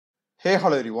Hey,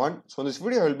 hello everyone. So in this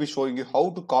video I will be showing you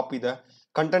how to copy the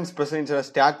contents present inside a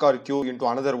stack or queue into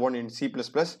another one in C++.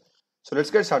 So let's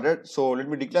get started. So let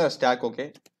me declare a stack,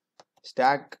 okay?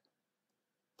 Stack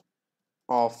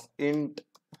of int,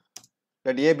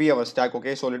 let A be our stack,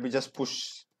 okay? So let me just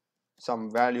push some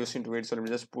values into it. So let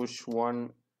me just push 1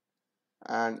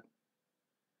 and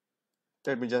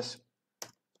let me just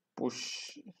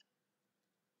push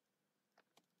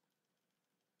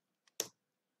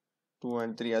 2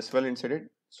 and 3 as well inside it.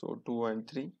 So 2 and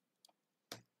 3.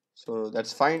 So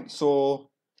that's fine. So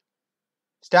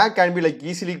stack can be like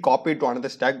easily copied to another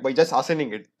stack by just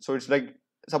assigning it. So it's like,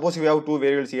 suppose we have two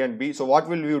variables A and B. So what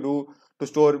will you do to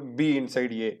store B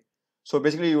inside A? So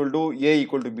basically you will do A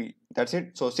equal to B. That's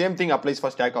it. So same thing applies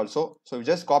for stack also. So you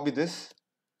just copy this,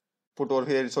 put over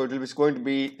here. So it will be going to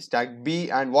be stack B,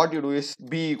 and what you do is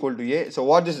B equal to A. So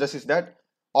what this does is that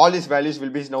all these values will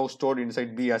be now stored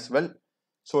inside B as well.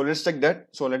 So let's check that.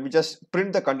 So let me just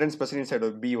print the contents present inside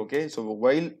of B. Okay. So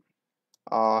while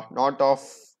not of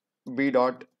B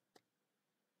dot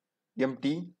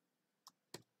empty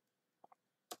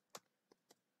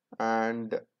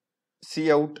and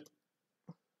C out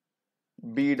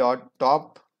B dot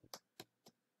top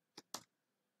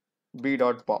B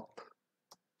dot pop.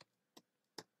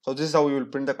 So this is how you will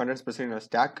print the contents present in a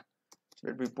stack. So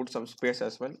let me put some space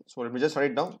as well. So let me just write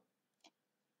it down.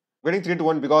 Getting 3 to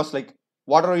 1 because like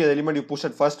whatever element you push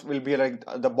at first will be like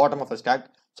the bottom of the stack.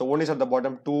 So 1 is at the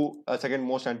bottom, 2 second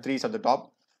most, and 3 is at the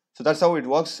top. So that's how it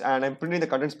works, and I'm printing the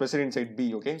contents present inside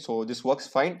B. Okay, so this works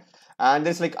fine. And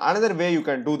there's like another way you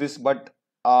can do this, but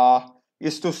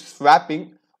is to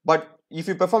swapping. But if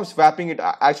you perform swapping, it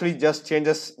actually just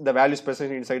changes the values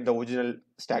present inside the original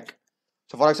stack.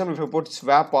 So for example, if you put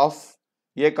swap of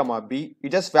A comma B,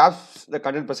 it just swaps the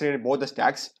content present in both the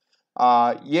stacks.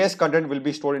 A's content will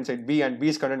be stored inside B and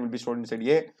B's content will be stored inside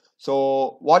A.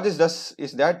 So what this does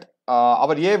is that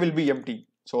our A will be empty.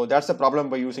 So that's the problem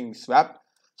by using swap.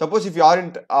 Suppose if you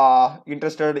aren't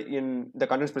interested in the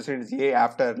contents present in A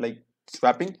after like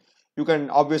swapping, you can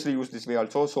obviously use this way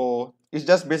also. So it's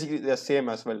just basically the same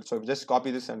as well. So just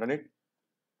copy this and run it.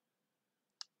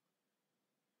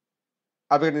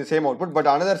 I'll be getting the same output. But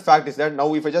another fact is that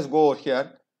now if I just go over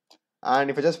here and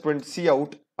if I just print C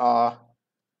out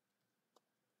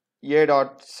A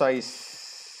dot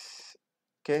size,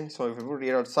 okay, so if you put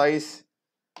A dot size,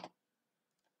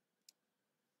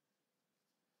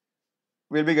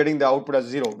 we'll be getting the output as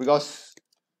 0 because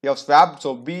we have swapped.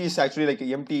 So B is actually like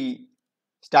an empty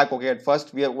stack. Okay, at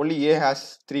first we are only A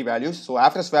has 3 values. So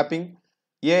after swapping,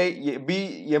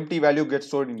 B empty value gets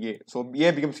stored in A. So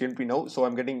A becomes empty now. So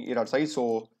I'm getting A dot size.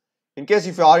 So in case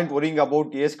if you aren't worrying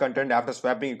about A's content after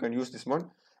swapping, you can use this one.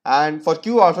 And for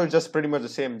Q also it's just pretty much the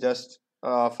same. Just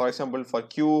for example, for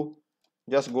Q,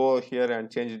 just go here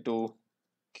and change it to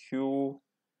Q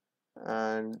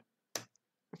and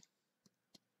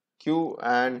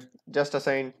just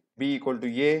assign B equal to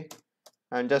A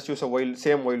and just use a while,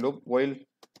 same while loop, while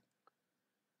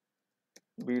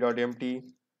B dot empty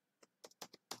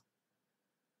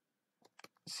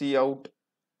C out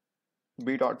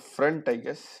B dot front, I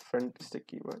guess front is the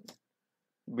keyword,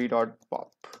 B dot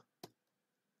pop.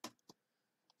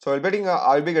 So I'll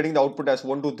be getting the output as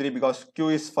 1 2 3 because Q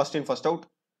is first in first out.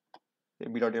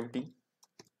 Okay, B dot empty,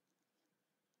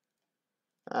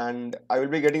 and I will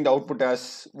be getting the output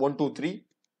as 1 2 3.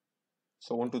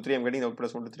 So 1 2 3 I'm getting the output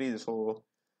as 1 2 3. So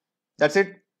that's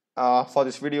it for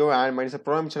this video. And mine is a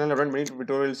program channel. I run many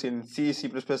tutorials in C, C++,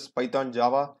 Python,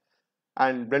 Java,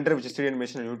 and Blender, which is 3D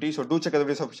animation and Unity. So do check out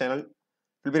the videos of the channel. It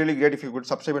will be really great if you could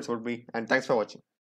subscribe and support me. And thanks for watching.